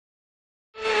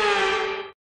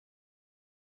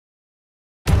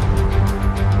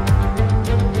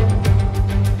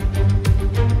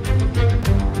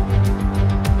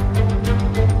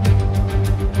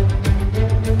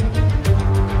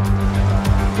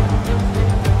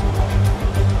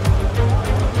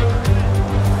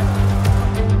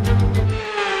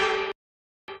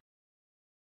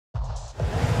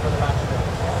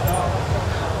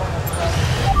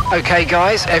Okay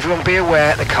guys, everyone be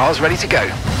aware, the car's ready to go.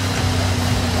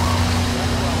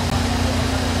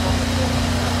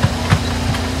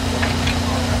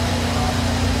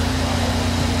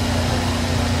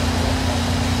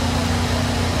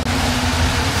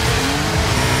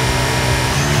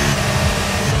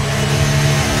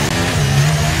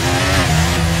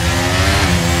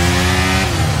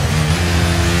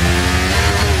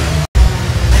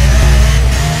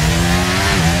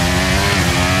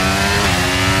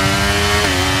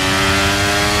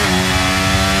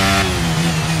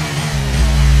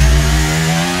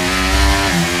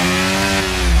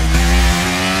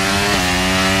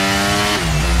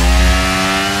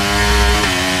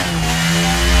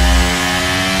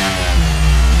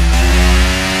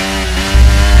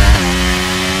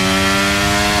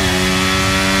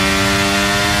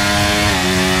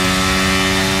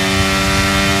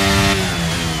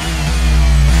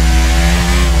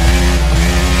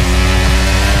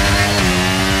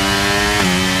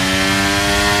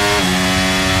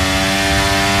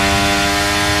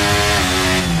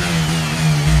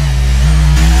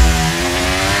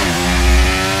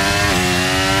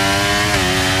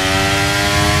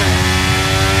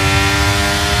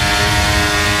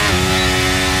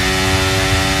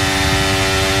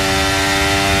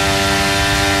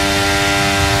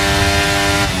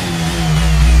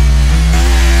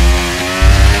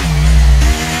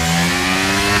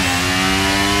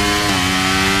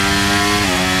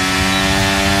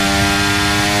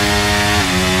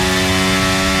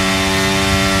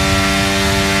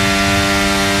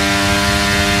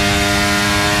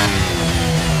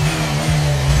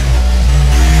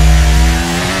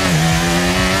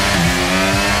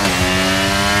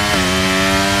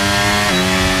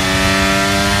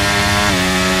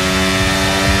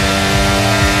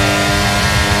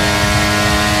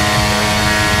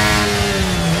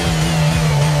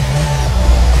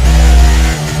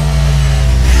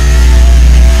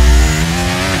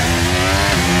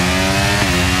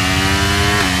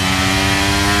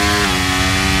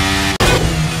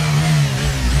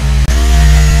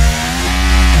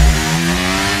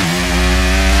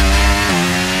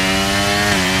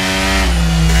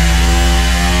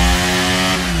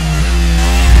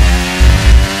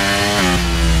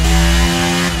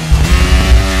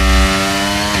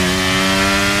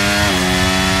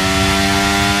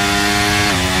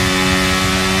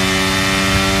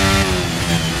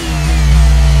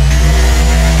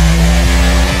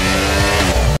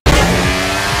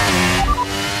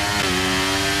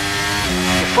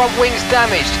 Front wing's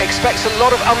damaged. Expects a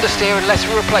lot of understeer unless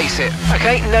we replace it.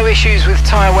 Okay, no issues with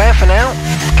tyre wear for now.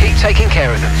 Keep taking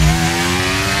care of them.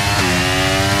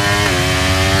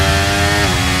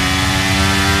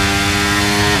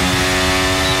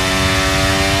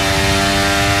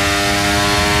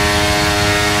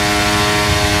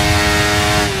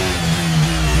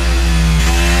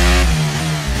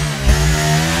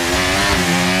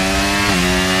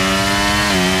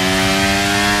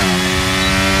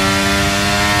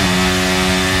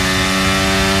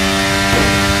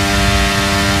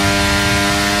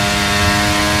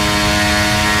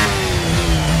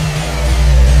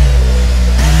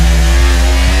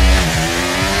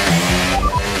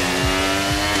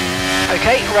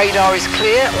 Okay, radar is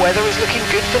clear, weather is looking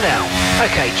good for now.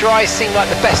 Okay, dry seem like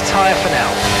the best tyre for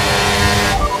now.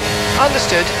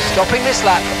 Understood, stopping this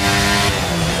lap.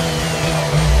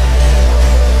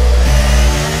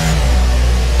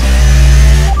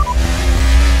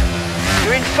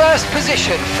 You're in first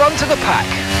position, front of the pack.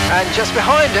 And just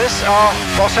behind us are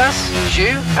Bottas,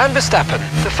 Zhu and Verstappen.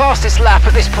 The fastest lap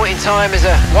at this point in time is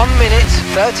a 1 minute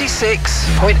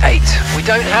 36.8. We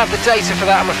don't have the data for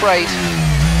that, I'm afraid.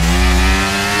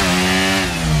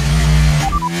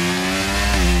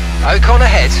 Ocon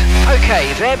ahead.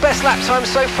 Okay, their best lap time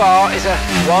so far is a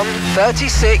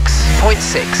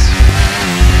 1:36.6.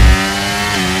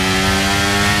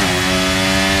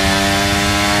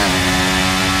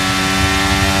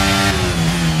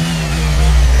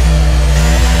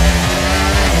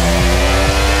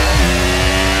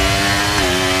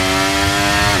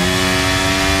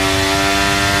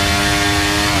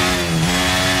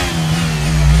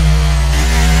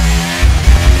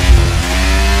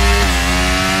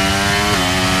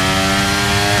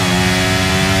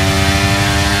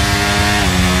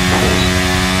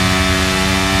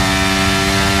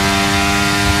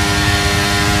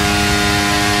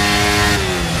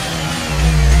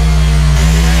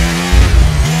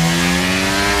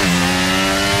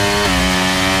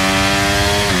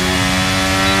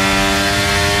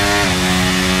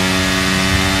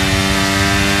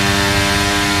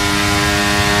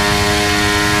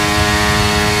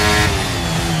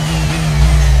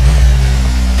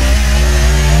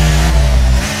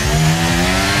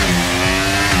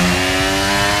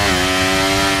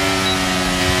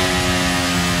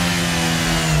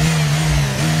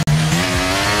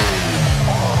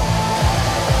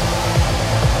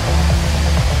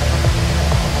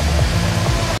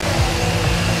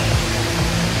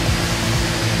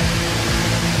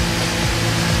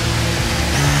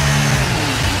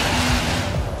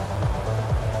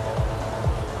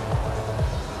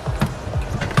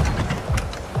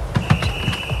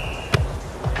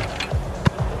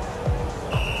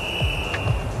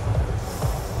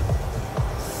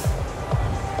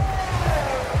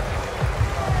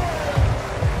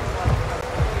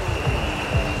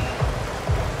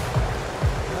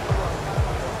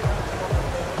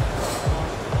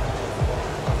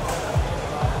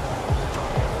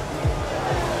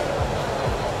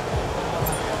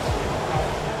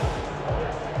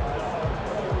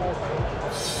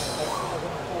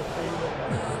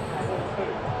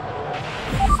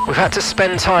 had to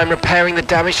spend time repairing the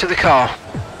damage to the car.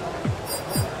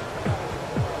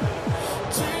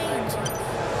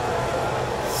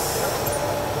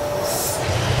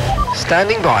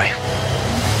 Standing by.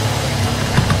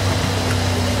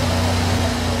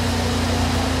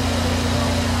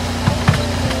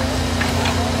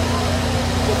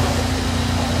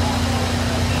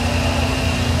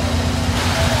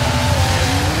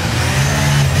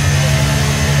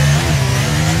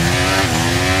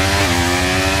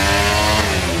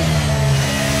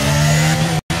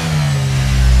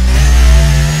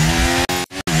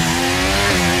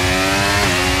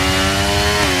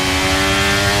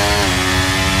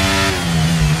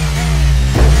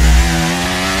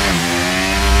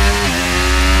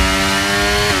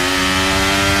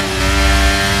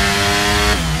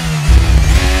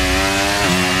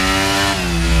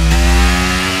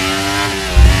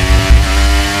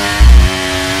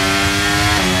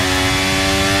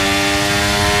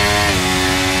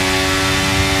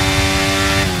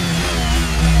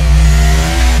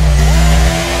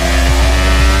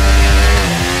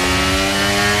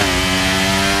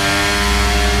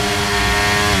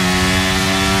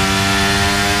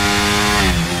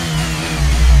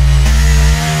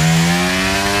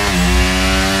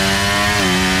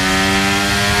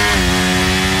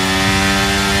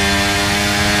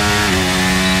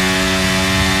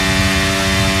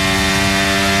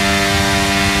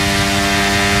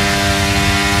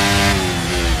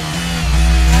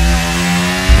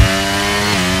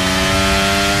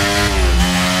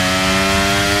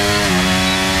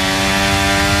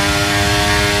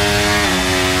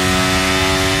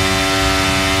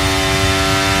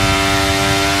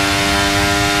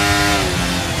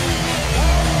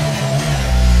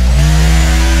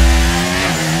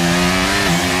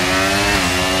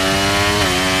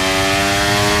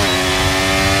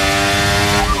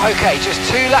 Okay, just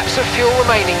 2 laps of fuel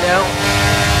remaining now.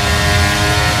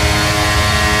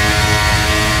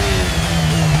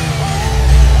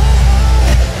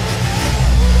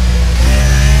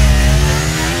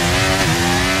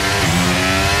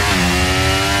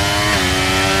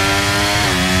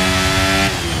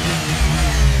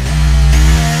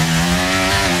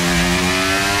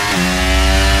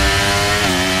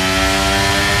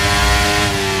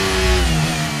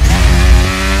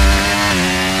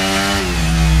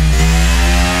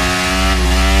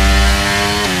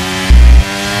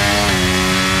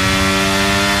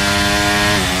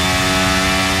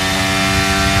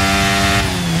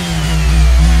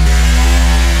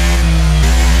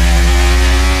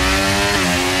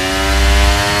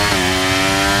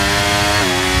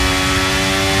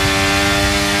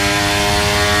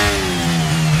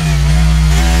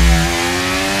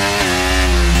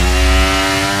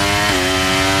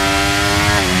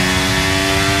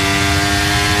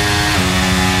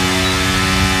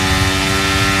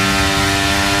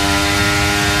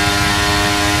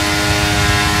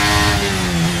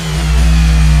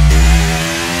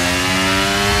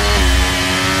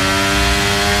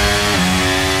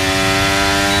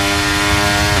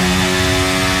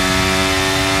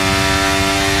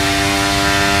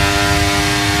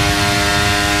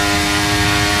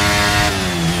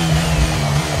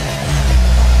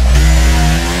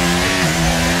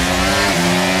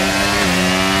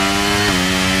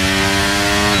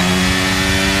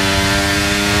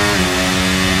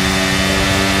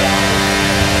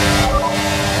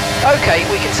 Okay,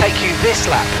 we can take you this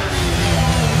lap.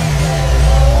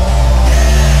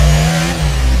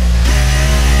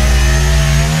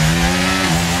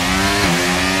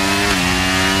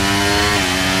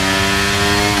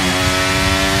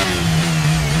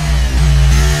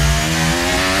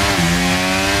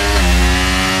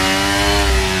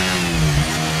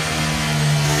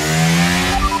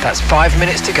 That's 5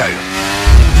 minutes to go.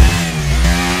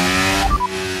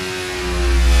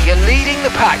 You're leading the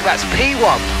pack, that's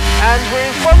P1. And we're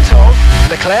in front of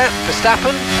Leclerc,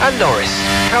 Verstappen and Norris.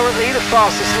 Currently the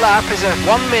fastest lap is a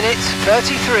 1 minute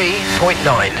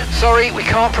 33.9. Sorry, we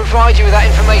can't provide you with that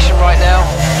information right now.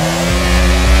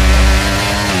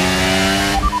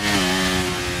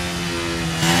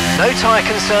 No tyre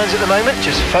concerns at the moment,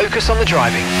 just focus on the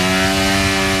driving.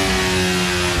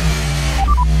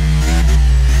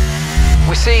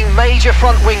 We're seeing major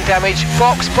front wing damage,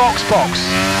 box.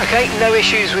 Okay, no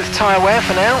issues with tyre wear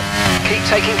for now. Keep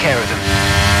taking care of them.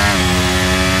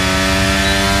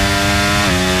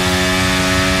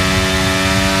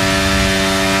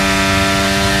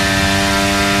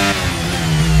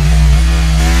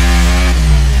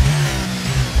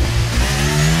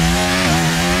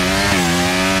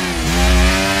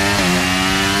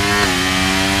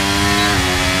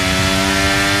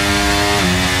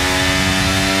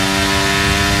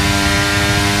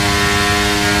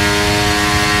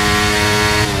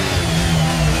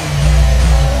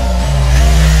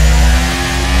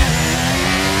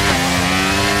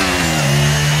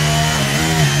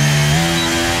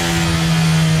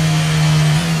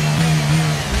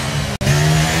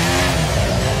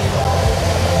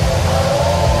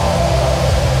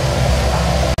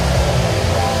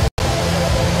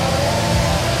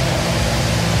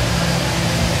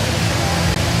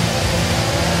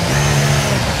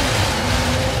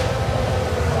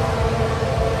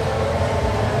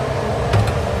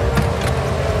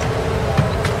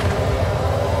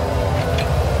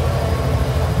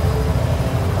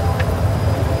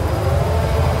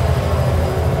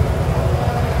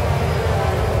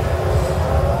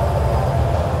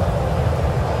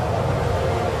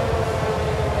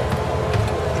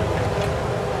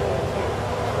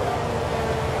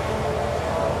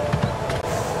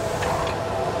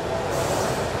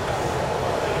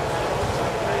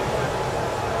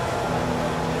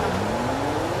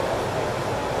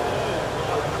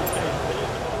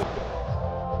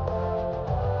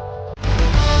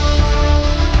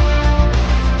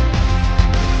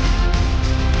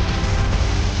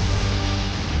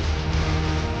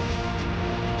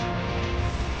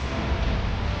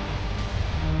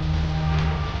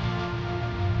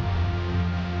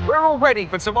 all ready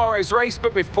for tomorrow's race,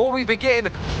 but before we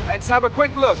begin, let's have a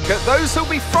quick look at those who'll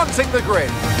be fronting the grid.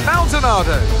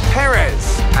 Maldonado,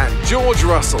 Perez and George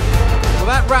Russell. Well,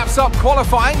 that wraps up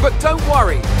qualifying, but don't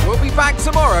worry, we'll be back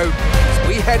tomorrow as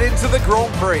we head into the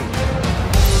Grand Prix.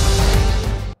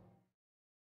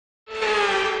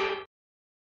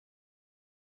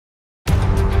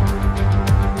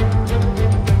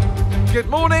 Good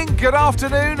morning, good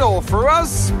afternoon, or for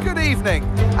us, good evening,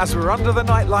 as we're under the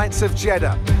night lights of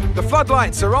Jeddah. The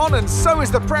floodlights are on and so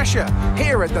is the pressure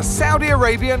here at the Saudi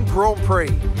Arabian Grand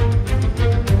Prix.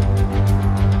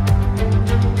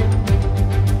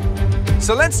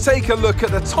 So let's take a look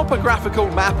at the topographical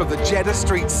map of the Jeddah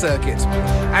street circuit.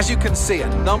 As you can see,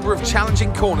 a number of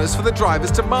challenging corners for the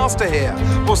drivers to master here.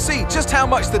 We'll see just how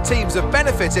much the teams have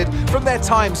benefited from their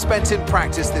time spent in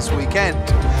practice this weekend.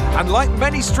 And like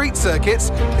many street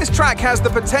circuits, this track has the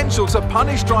potential to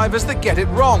punish drivers that get it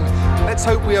wrong. Let's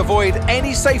hope we avoid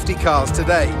any safety cars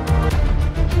today.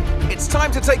 It's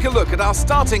time to take a look at our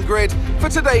starting grid for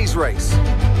today's race.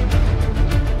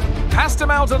 Pastor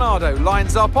Maldonado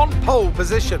lines up on pole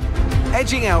position,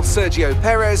 edging out Sergio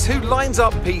Perez, who lines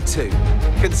up P2.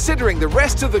 Considering the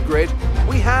rest of the grid,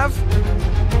 we have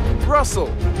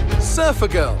Russell, Surfer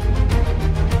Girl,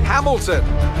 Hamilton,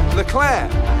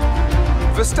 Leclerc,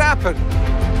 Verstappen,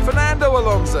 Fernando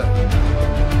Alonso,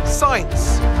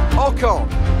 Sainz, Ocon,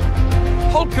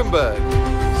 Hulkenberg,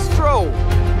 Stroll,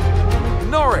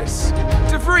 Norris,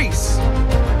 De Vries,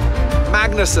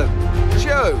 Magnussen,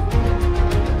 Joe,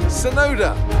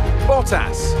 Tsunoda,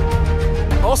 Bottas,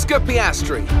 Oscar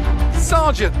Piastri,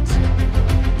 Sargent,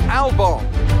 Albon,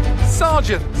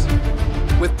 Sargent.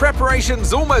 With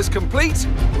preparations almost complete,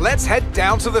 let's head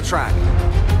down to the track.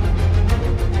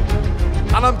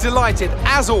 And I'm delighted,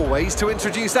 as always, to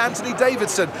introduce Anthony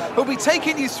Davidson, who'll be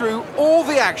taking you through all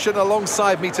the action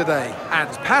alongside me today, and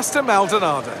Pastor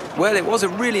Maldonado. Well, it was a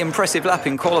really impressive lap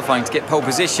in qualifying to get pole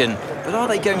position, but are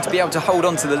they going to be able to hold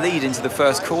on to the lead into the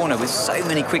first corner with so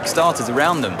many quick starters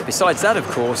around them? Besides that, of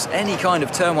course, any kind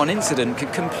of turn one incident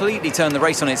could completely turn the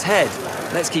race on its head.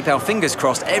 Let's keep our fingers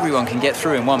crossed everyone can get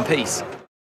through in one piece.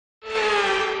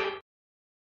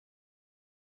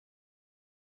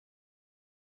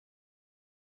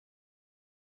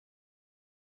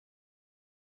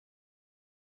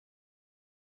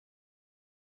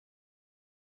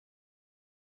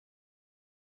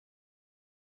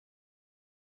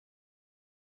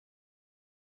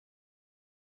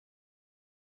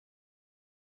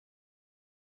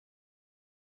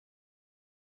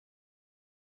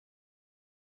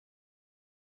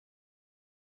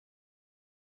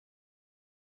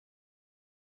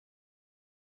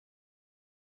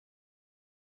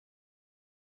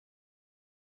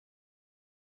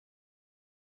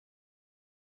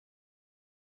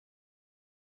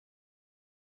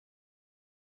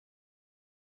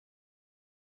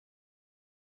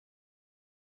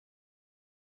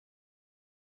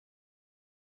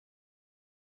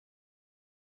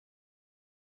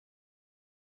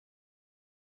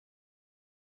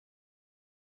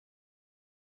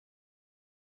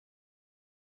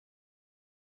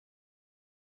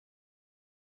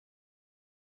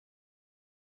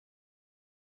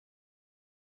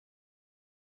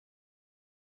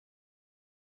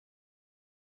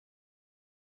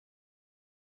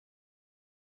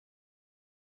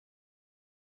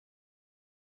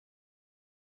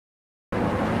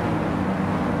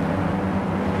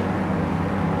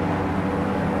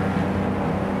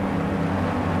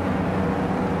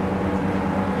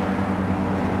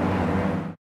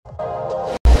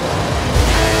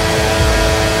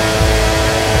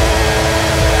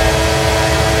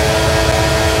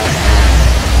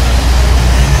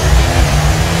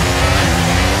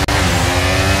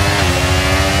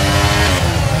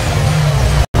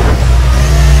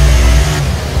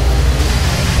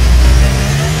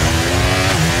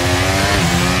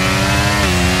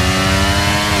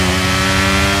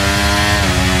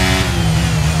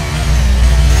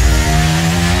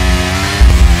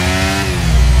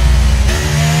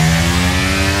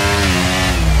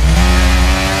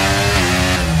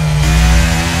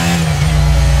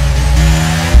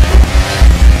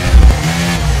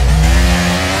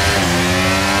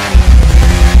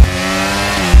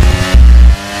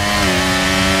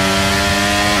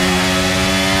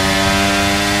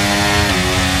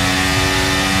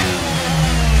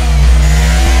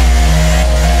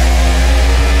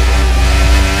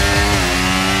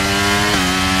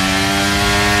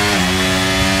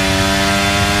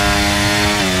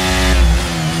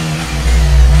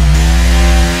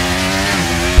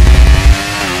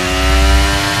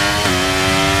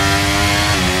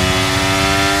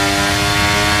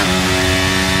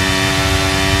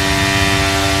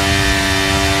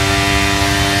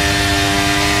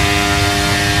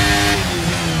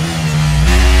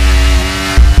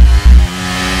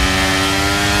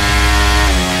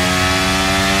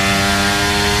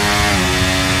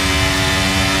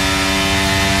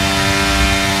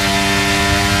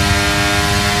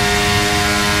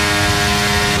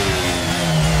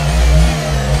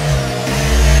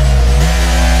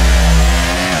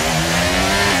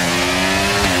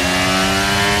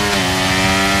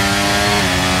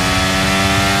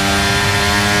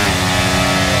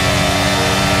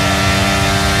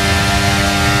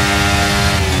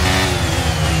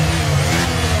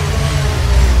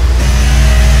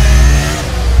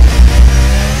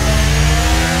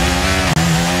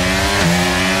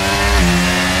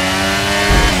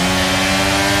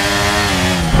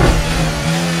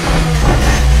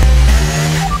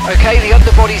 Okay, the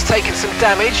underbody's taken some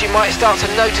damage. You might start to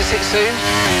notice it soon.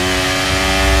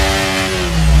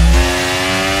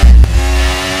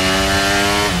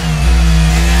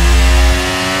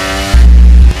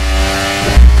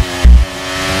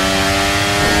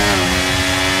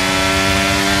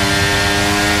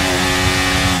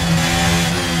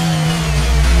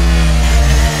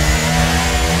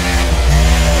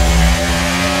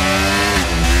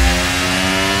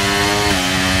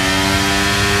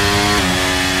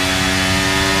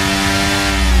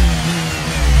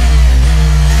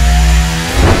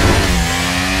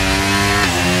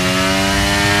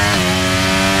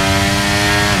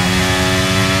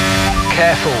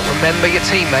 Careful, remember your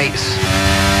teammates.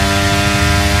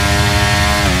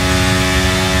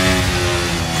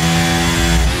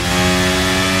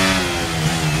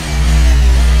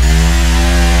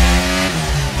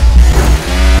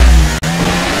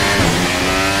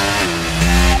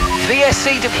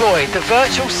 VSC deployed. The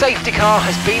virtual safety car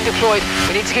has been deployed.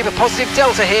 We need to keep a positive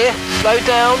delta here. Slow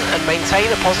down and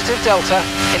maintain a positive delta.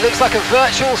 It looks like a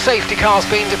virtual safety car's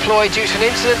been deployed due to an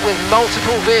incident with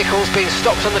multiple vehicles being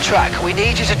stopped on the track. We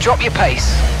need you to drop your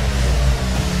pace.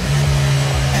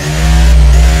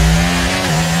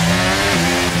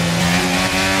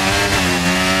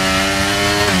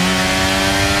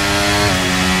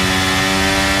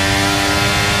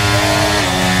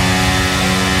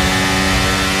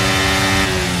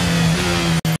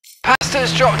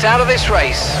 Pasta's dropped out of this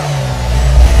race.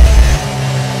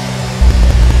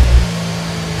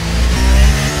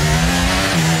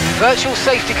 Virtual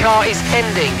safety car is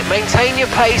ending. Maintain your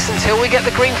pace until we get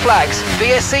the green flags.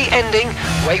 VSC ending.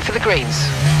 Wait for the greens.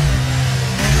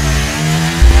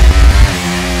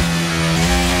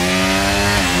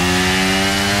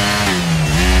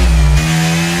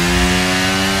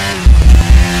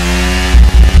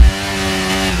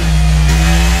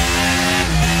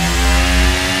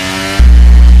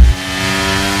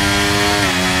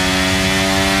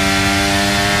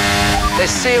 There's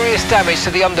serious damage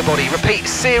to the underbody. Repeat,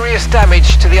 serious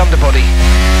damage to the underbody.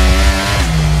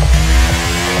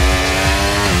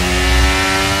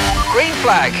 Green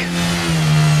flag.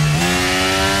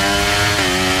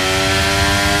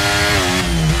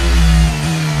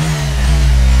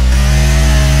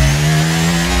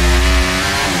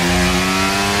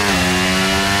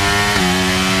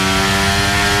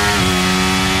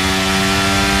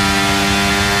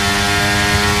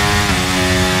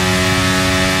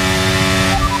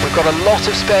 We've got a lot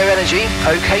of spare energy.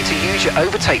 Okay to use your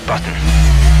overtake button.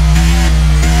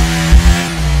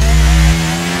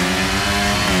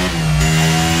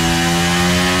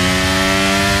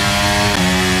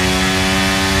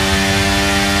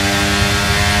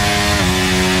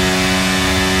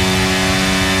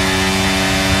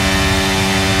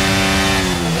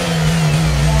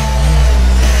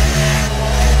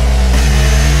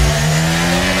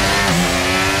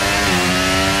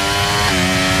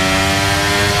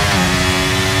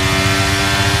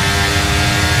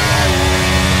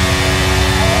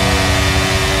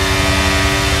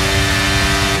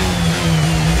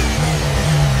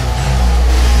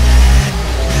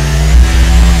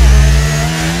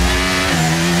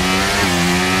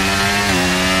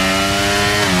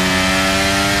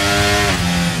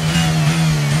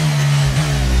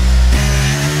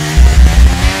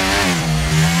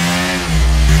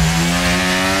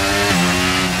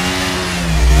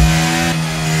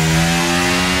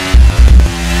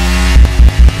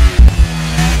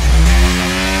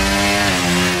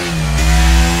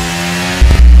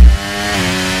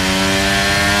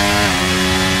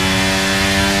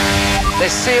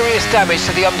 There's serious damage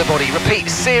to the underbody. Repeat,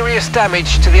 serious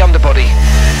damage to the underbody.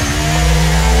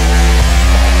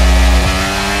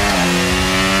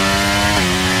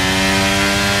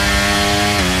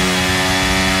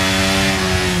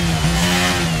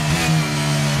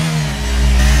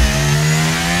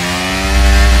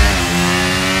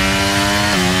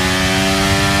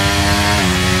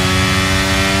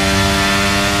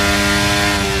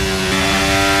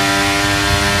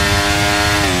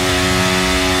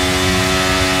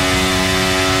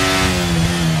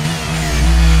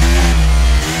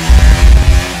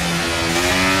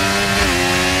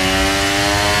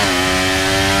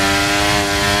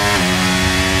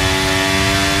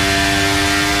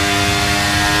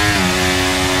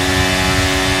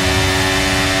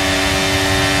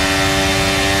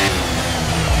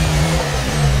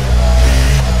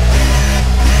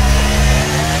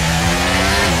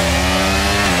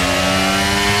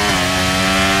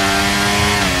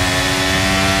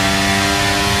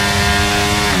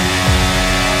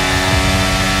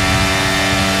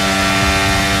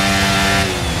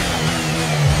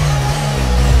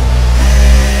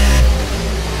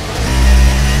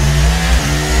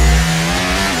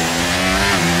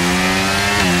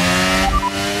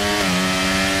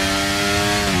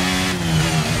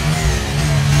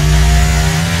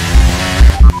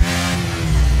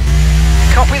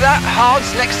 Copy that,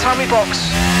 hards next time we box.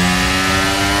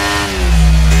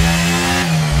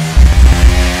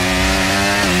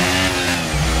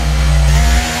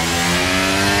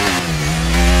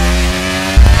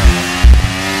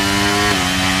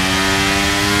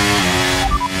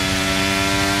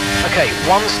 Okay,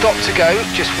 1 stop to go,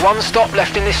 just 1 stop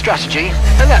left in this strategy,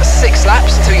 and that's 6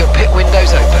 laps until your pit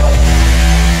window's open.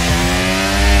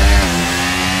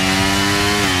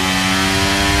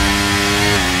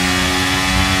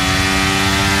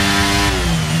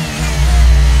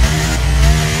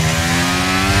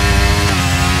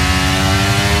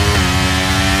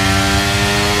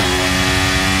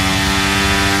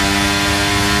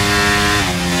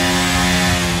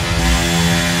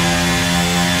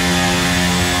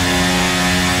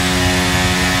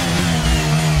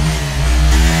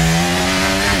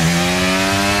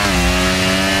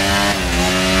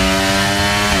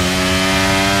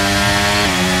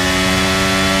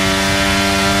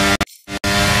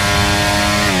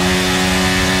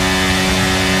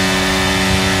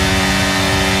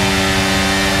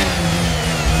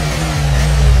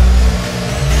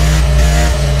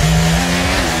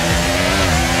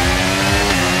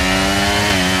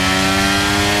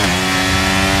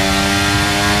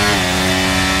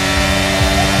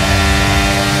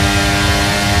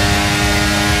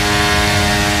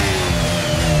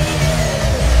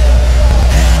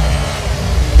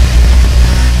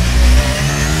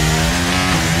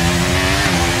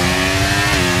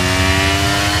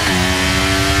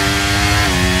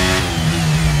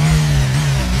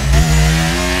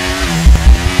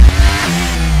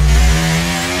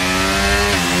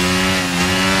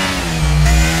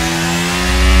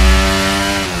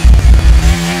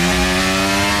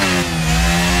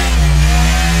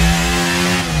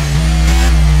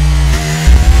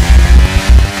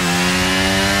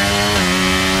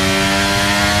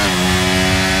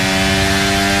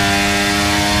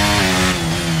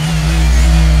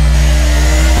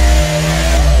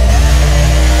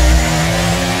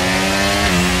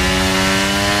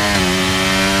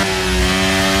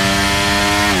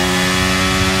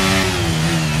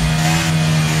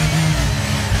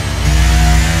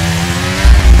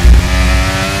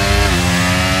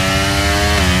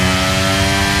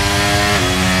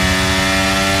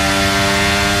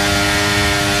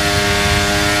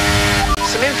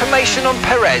 Information on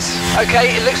Perez.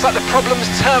 Okay, it looks like the problem's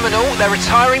terminal. They're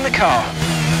retiring the car.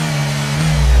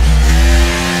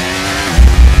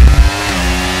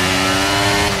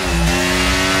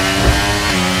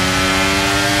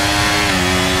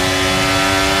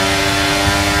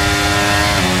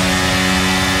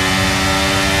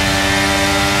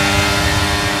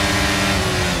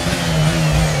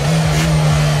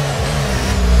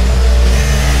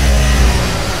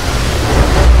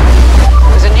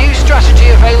 Strategy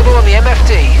available on the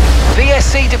MFD.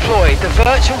 VSC deployed. The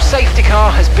virtual safety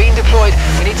car has been deployed.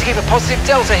 We need to keep a positive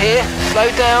delta here. Slow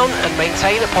down and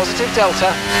maintain a positive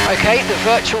delta. Okay, the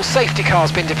virtual safety car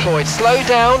has been deployed. Slow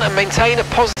down and maintain a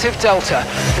positive delta.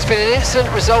 There's been an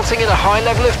incident resulting in a high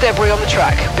level of debris on the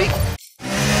track.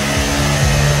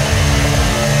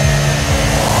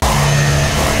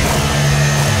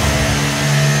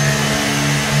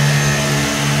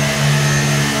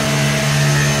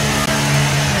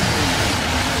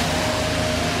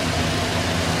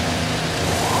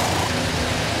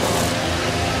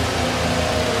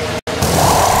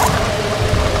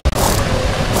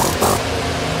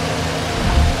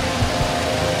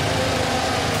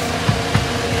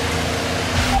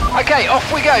 Okay,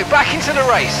 off we go, back into the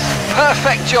race.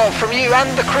 Perfect job from you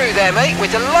and the crew there, mate.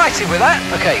 We're delighted with that.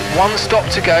 Okay, 1 stop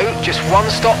to go, just 1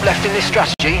 stop left in this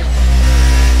strategy.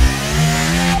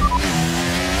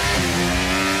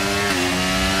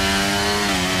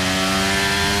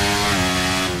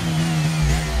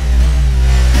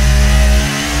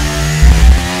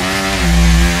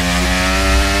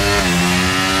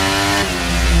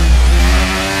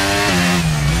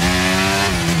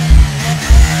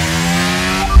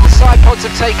 Pods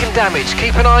have taken damage.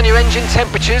 Keep an eye on your engine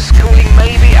temperatures. Cooling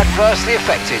may be adversely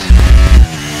affected.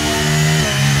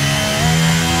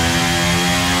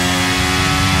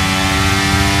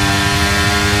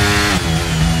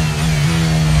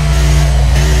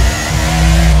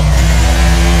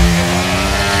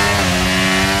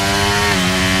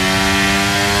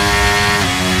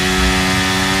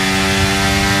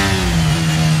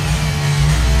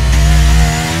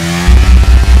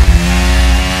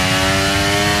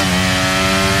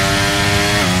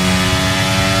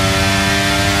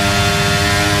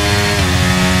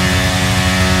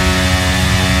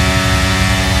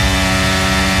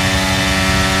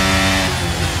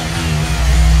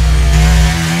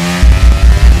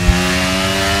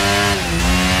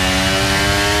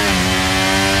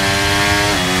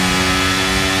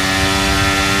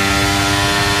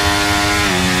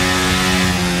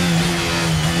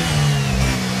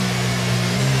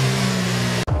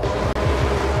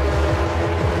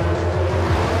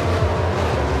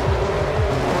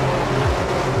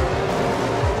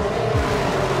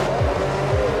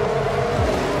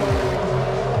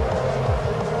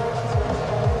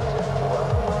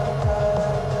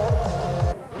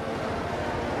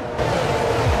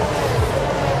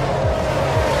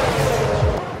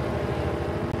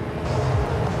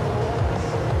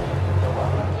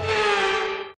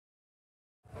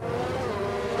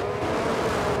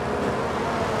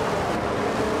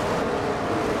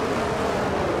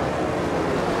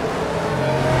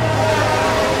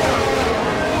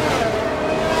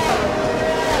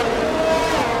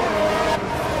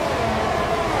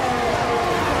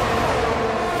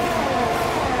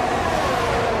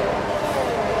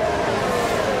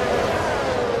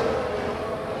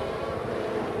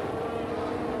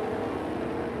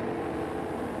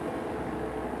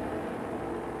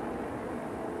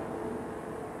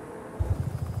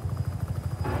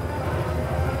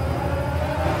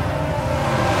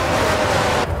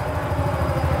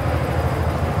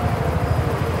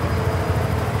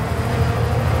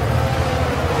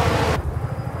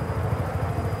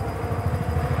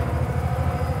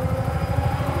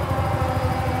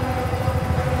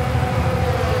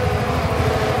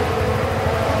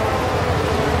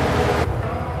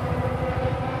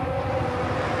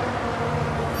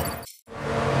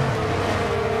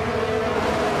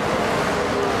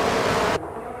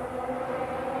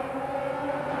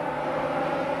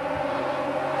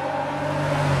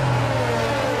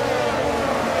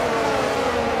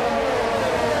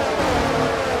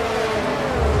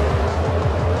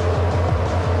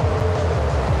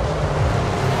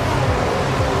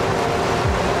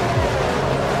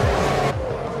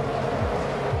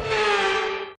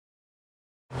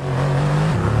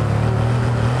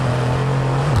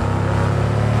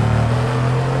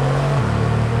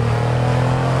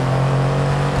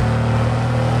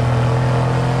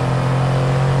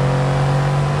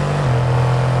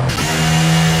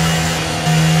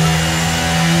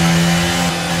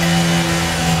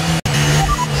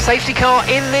 Safety car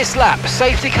in this lap,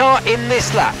 safety car in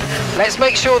this lap. Let's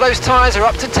make sure those tyres are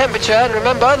up to temperature, and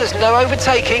remember, there's no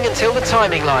overtaking until the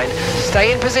timing line.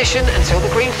 Stay in position until the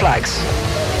green flags.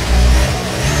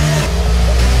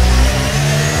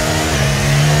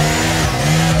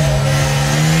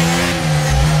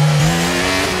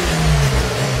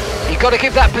 You've got to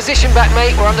give that position back,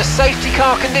 mate. We're under safety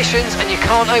car conditions and you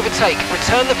can't overtake.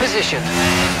 Return the position.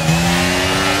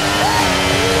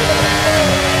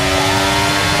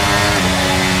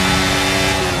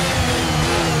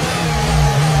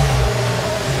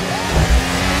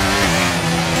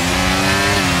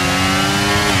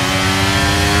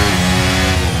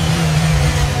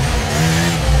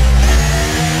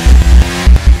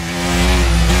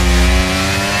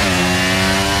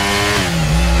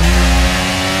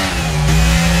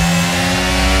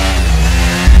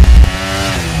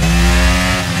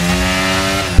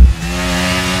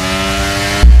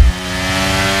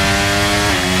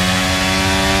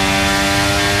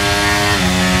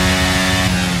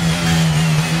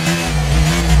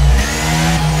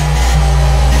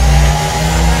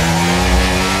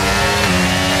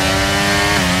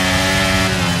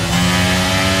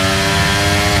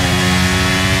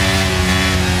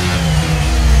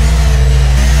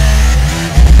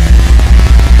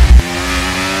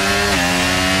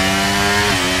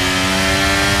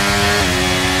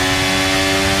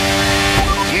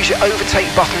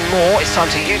 Overtake button more. It's time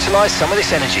to utilise some of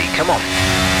this energy. Come on.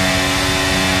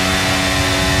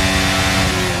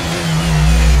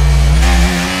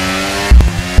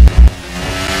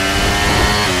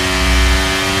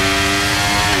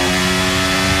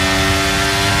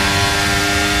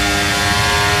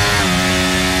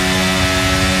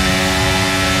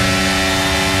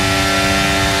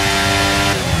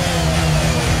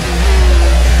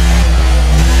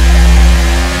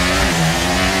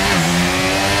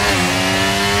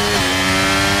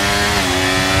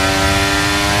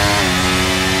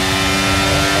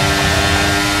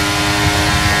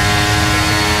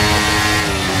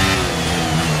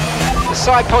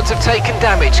 Side pods have taken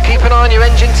damage. Keep an eye on your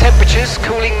engine temperatures.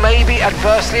 Cooling may be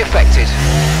adversely affected.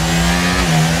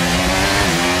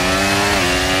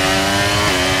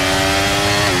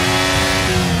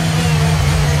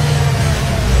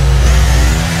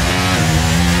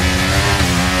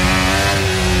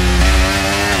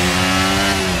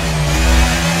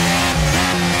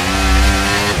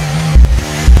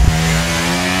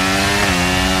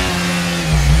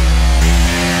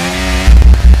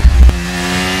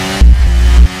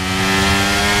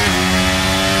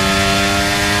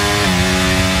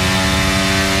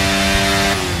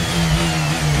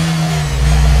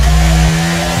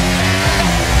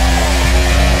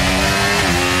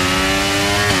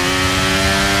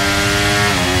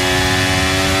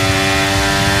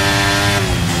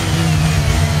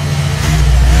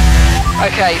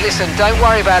 Okay, listen, don't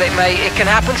worry about it, mate. It can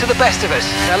happen to the best of us.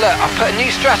 Now look, I've put a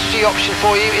new strategy option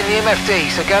for you in the MFD,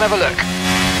 so go and have a look.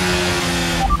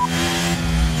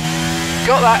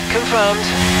 Got that confirmed.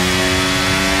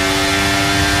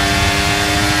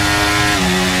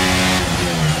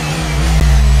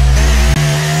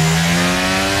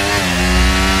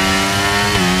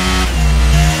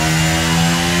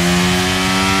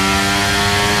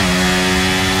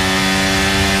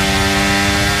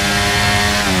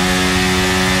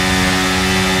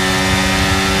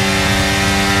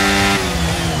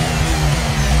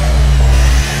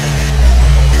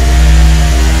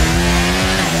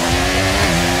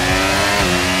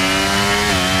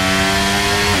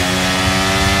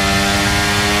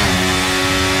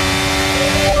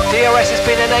 DRS has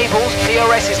been enabled.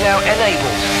 DRS is now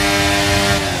enabled.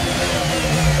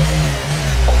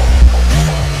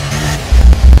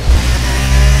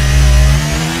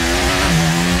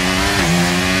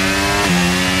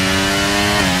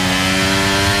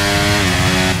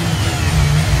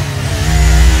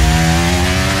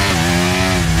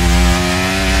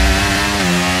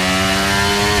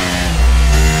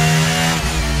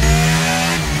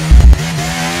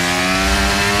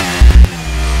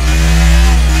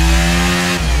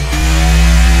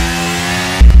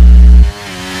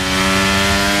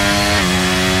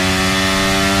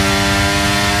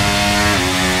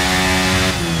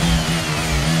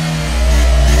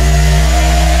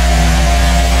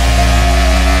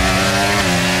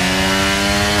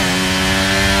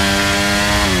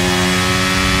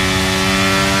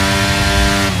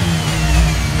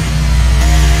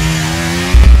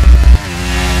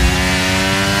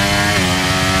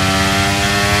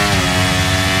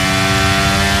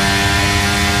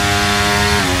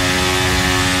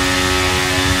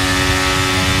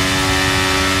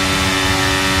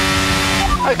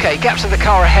 Okay, gap to the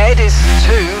car ahead is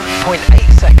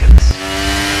 2.8. seconds.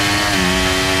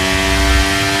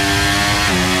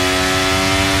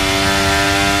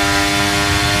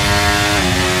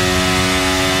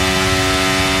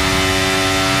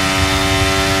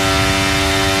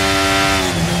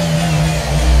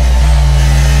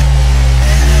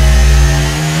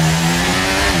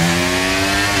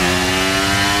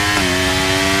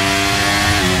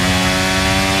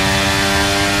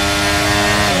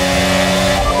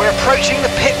 Approaching the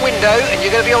pit window and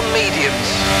you're going to be on mediums.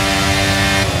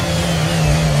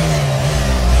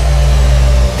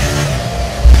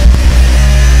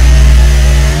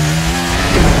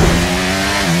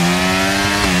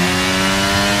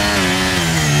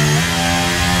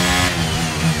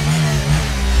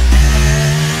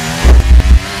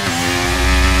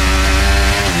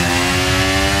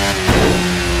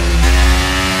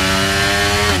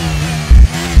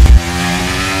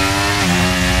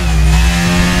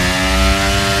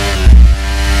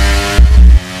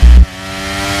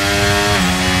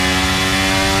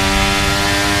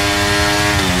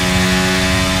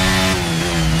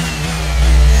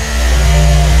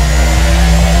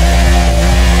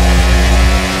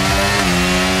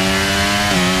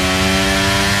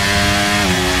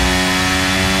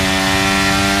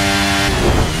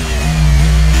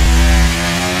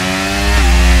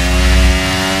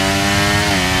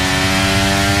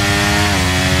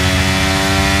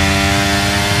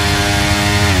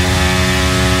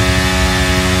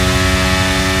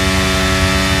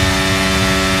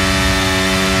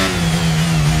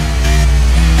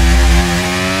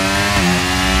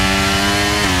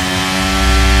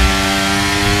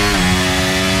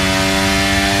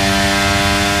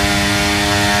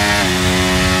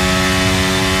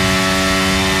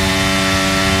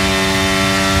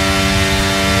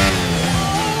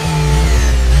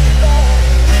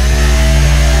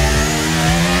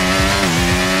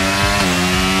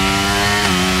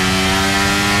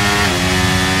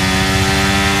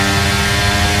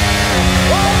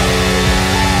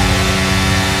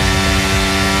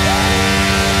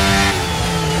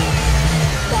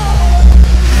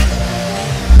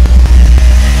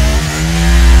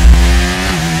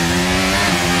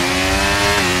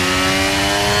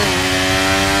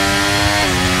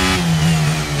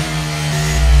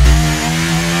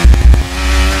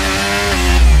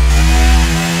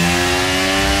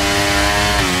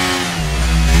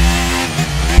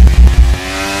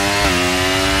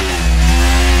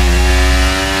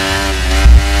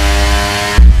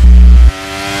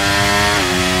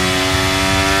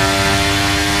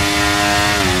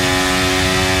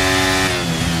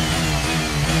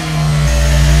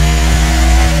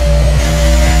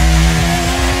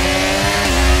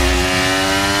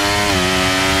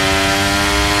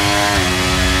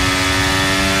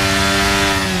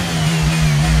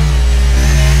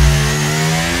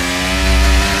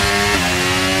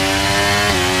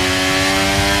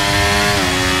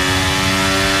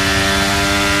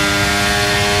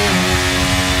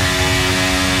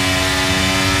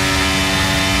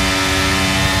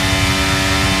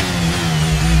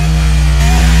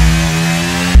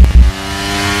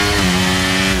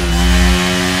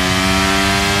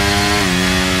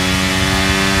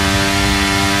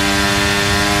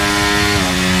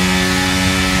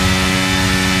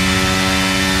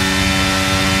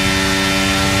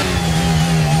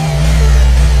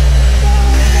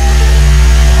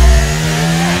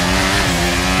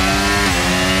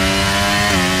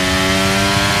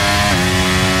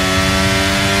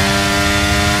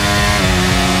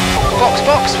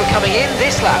 Box were coming in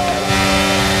this lap.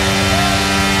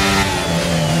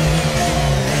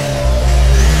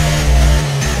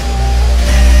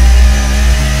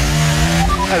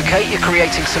 Okay, you're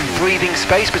creating some breathing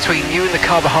space between you and the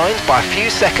car behind by a few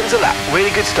seconds a lap.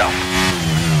 Really good stuff.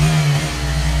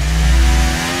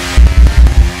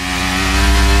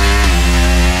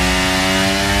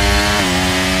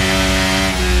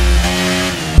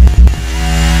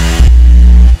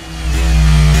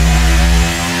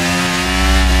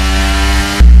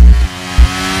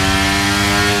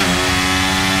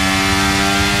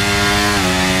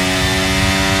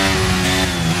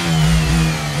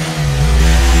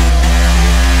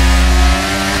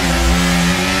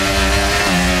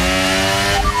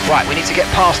 Right, we need to get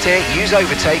past here. Use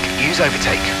overtake, use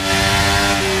overtake.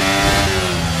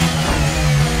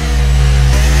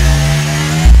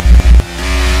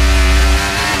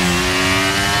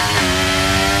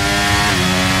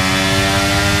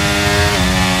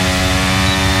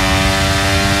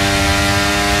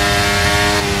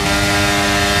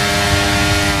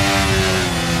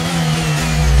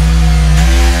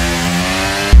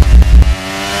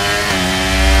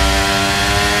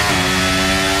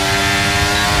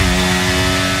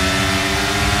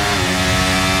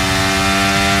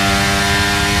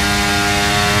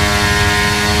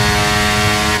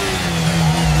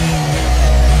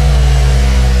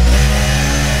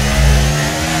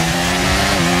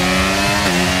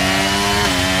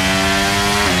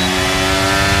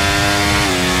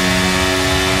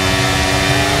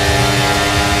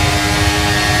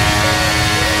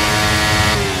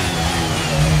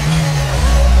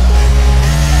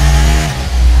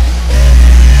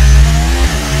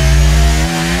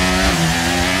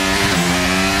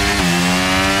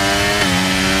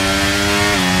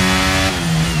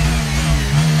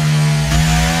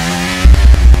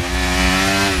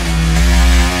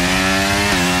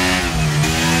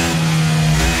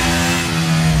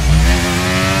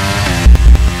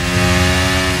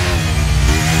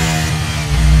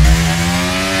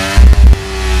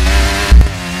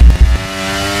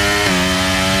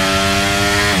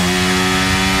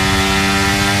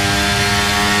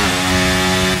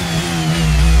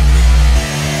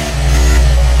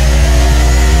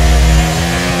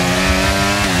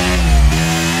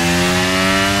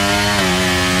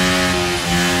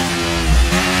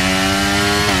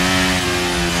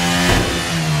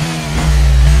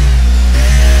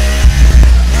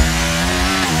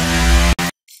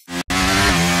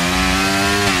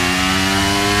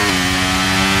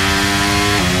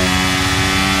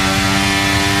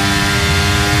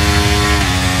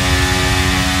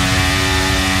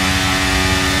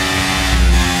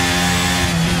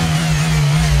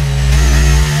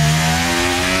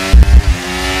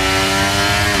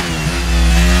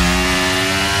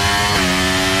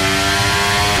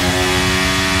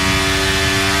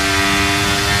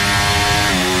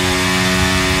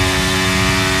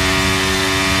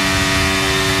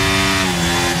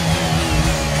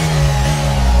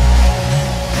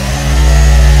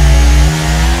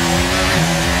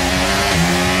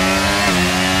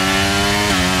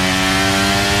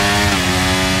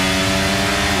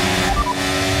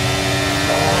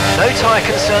 No tyre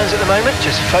concerns at the moment,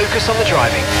 just focus on the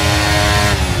driving.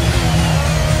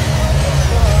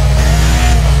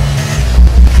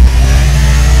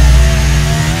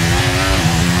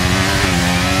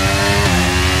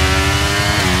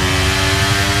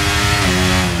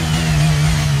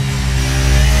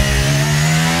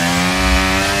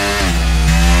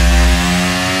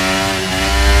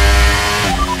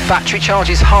 Battery charge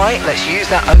is high, let's use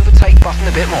that overtake button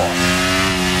a bit more.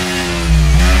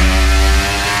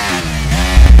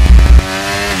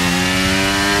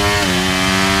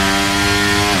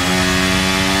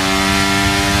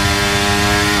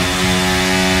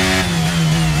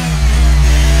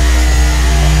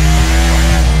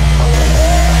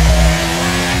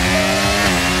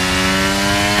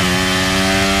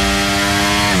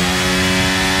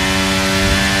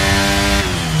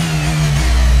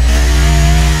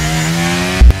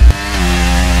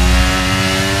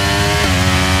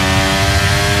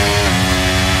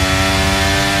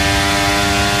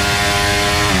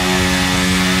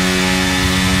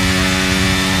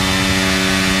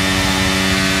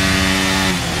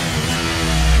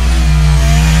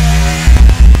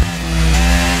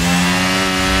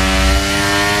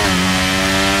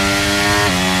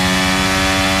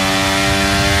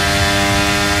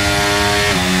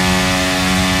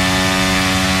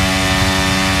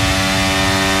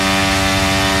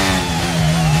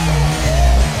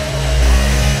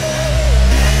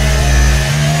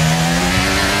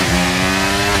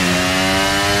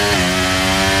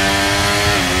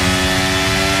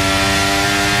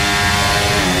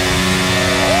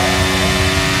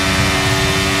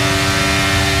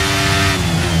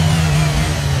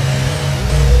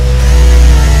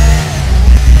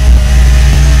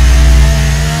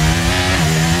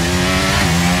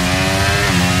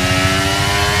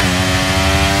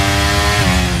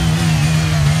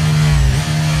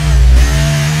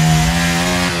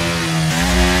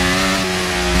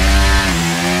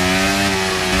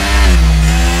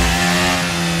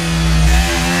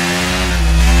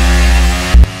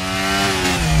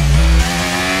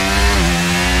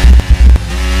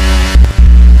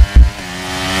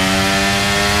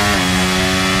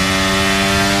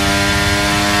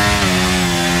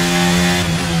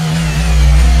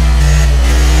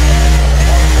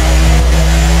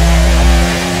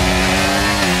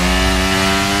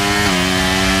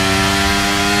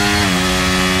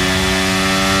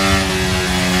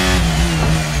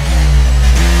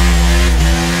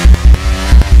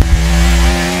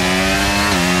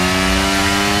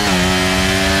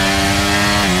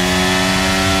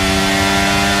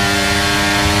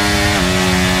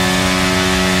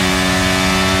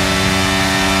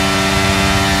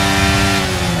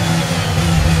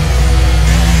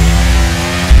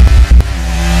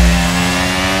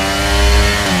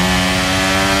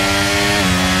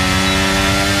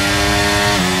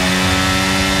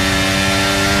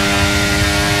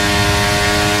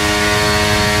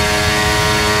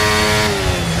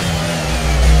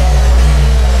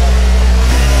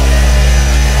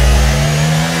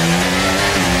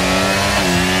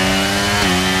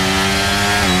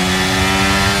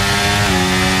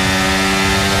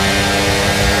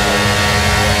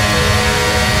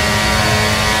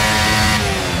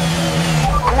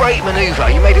 Great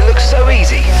manoeuvre, you made it look so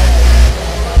easy.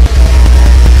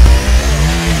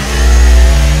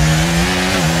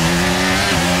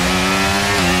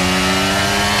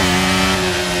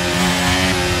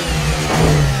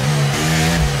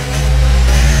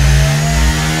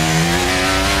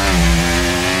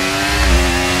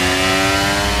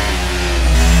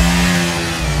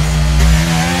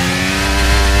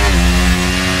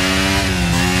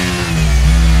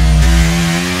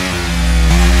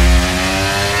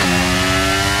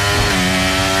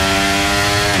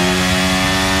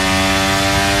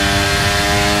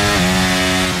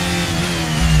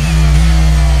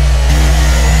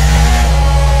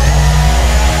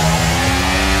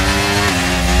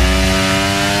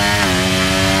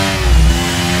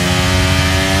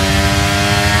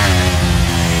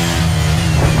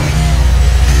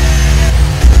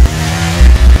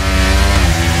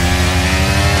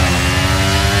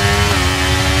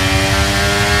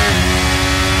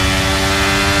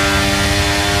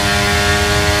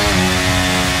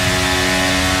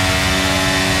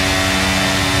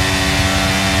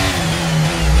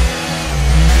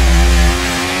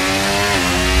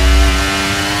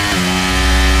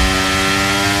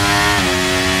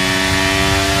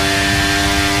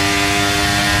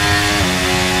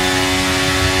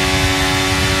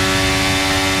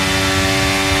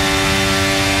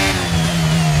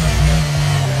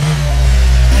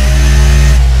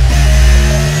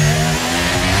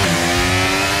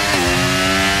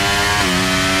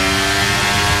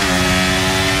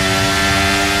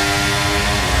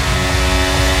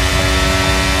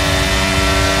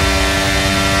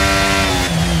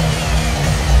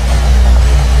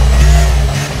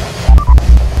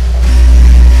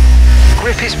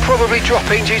 Grip is probably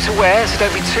dropping due to wear, so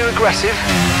don't be too aggressive.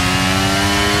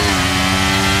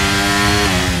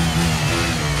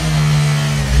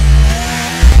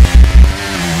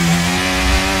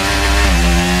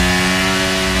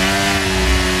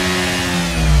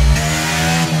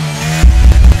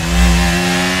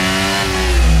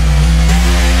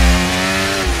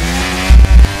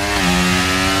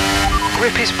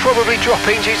 Grip is probably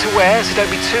dropping due to wear, so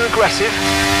don't be too aggressive.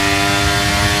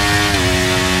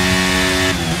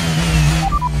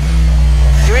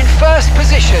 You're in first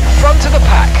position, front of the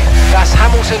pack. That's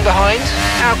Hamilton behind.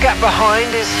 Our gap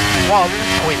behind is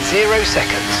 1.0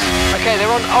 seconds. Okay, they're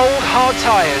on old hard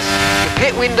tyres. The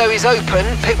pit window is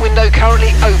open, pit window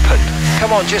currently open.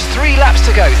 Come on, just 3 laps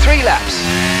to go, 3 laps.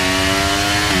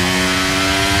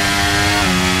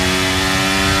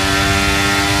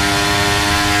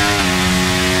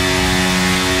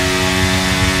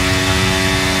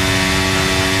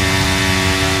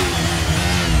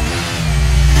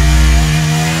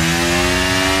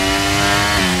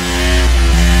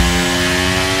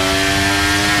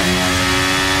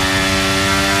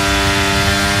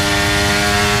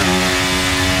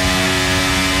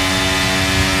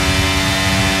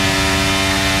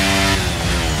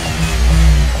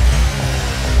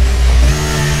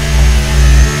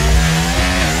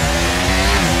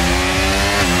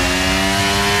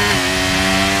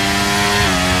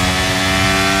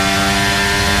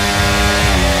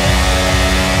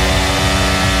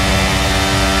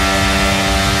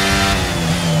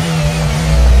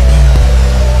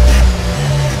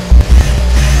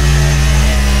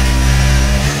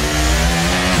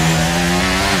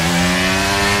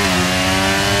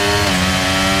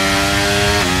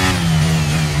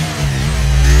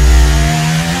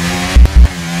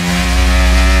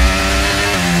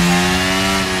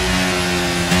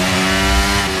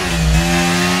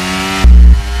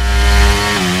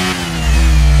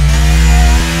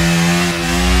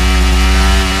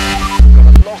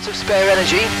 Spare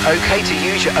energy, okay to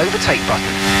use your overtake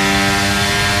button.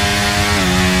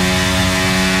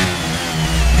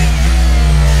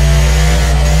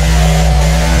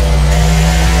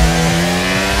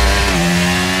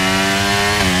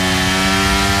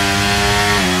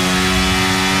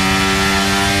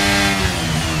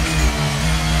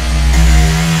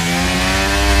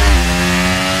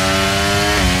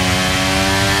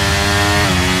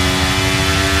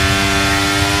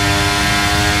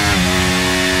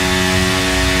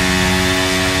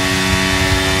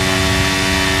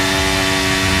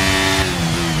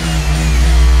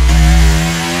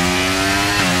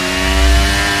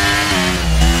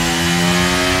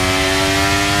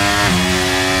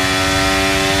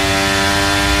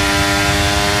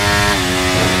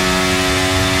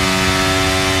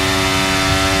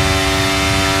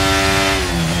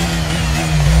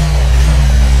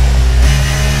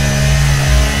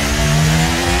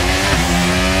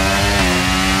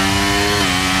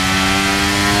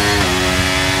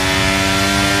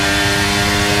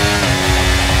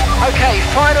 Okay,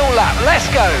 final lap, let's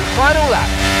go, final lap.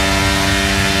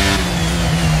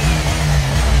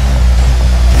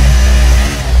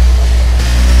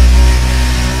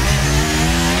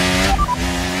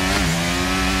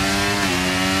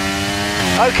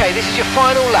 Okay, this is your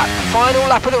final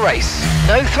lap of the race.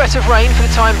 No threat of rain for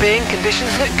the time being,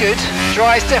 conditions look good.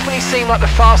 Dries definitely seem like the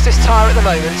fastest tyre at the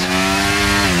moment.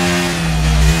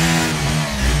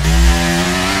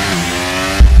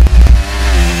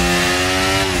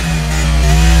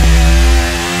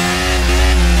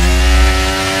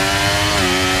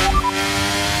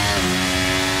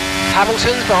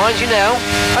 Hamilton's behind you now.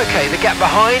 Okay, the gap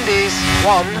behind is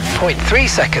 1.3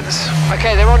 seconds.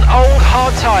 Okay, they're on old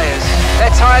hard tyres. Their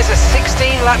tyres are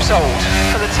 16 laps old,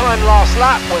 and the time last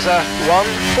lap was a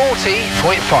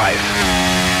 1:40.5.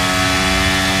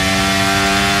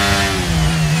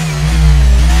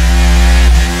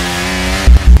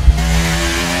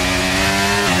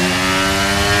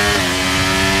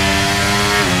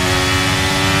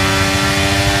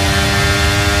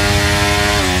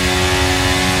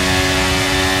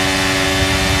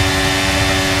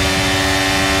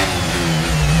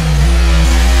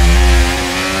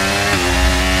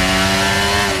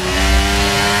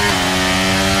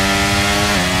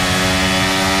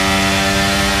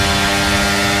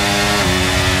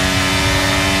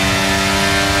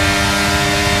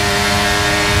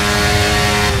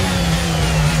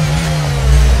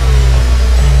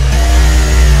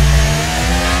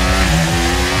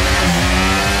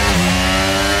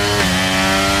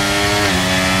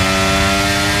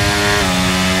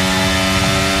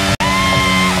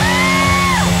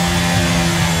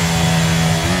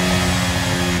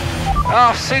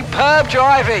 Oh, superb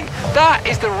driving. That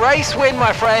is the race win,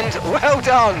 my friend. Well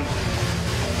done.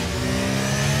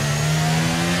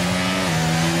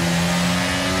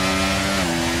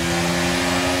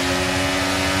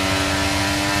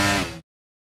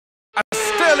 A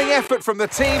sterling effort from the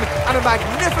team and a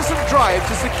magnificent drive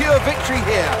to secure victory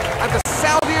here at the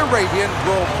Saudi Arabian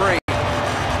Grand Prix.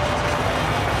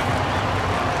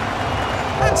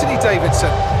 Anthony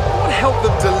Davidson, what helped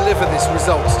them deliver this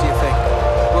result, do you think?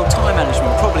 Well, time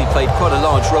management probably played quite a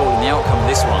large role in the outcome of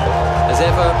this one. As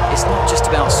ever, it's not just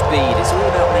about speed, it's all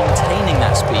about maintaining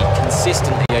that speed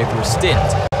consistently over a stint,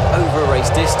 over a race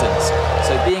distance.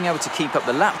 So being able to keep up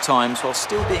the lap times while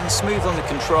still being smooth on the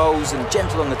controls and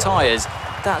gentle on the tyres,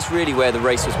 that's really where the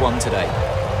race was won today.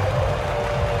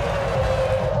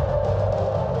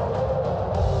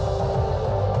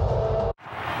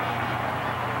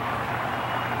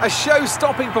 A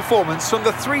show-stopping performance from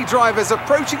the three drivers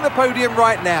approaching the podium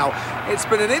right now. It's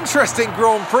been an interesting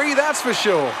Grand Prix, that's for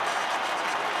sure.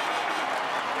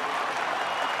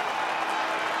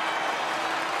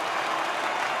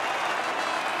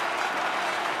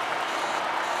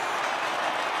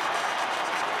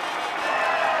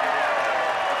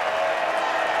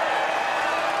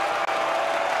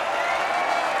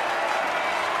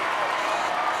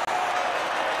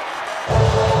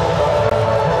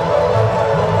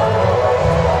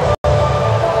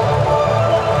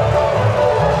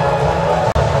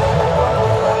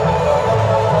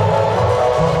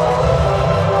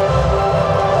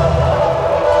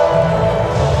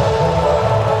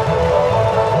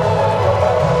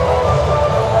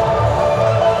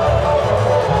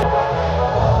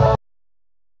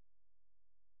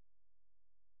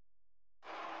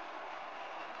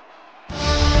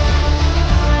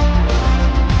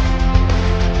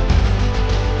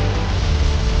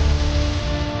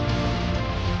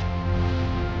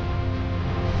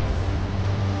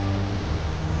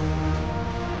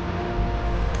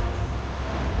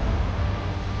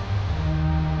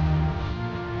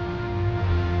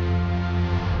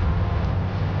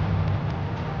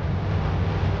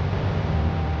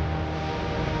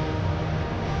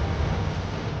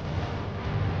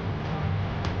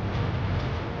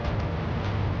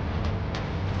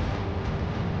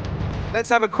 Let's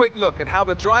have a quick look at how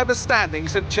the driver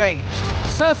standings have changed.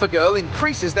 Surfer Girl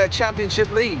increases their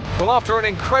championship lead. Well, after an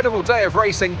incredible day of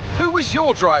racing, who was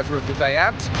your driver of the day,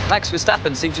 Ant? Max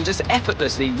Verstappen seemed to just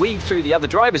effortlessly weave through the other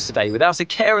drivers today without a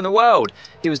care in the world.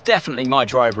 He was definitely my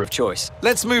driver of choice.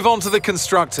 Let's move on to the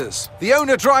constructors. The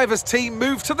owner-drivers team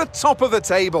moved to the top of the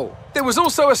table. There was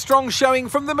also a strong showing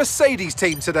from the Mercedes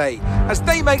team today, as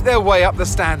they make their way up the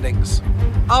standings.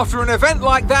 After an event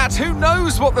like that, who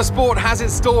knows what the sport has in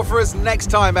store for us next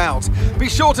time out? Be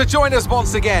sure to join us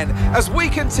once again as we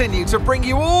continue to bring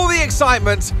you all the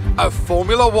excitement of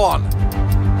Formula One.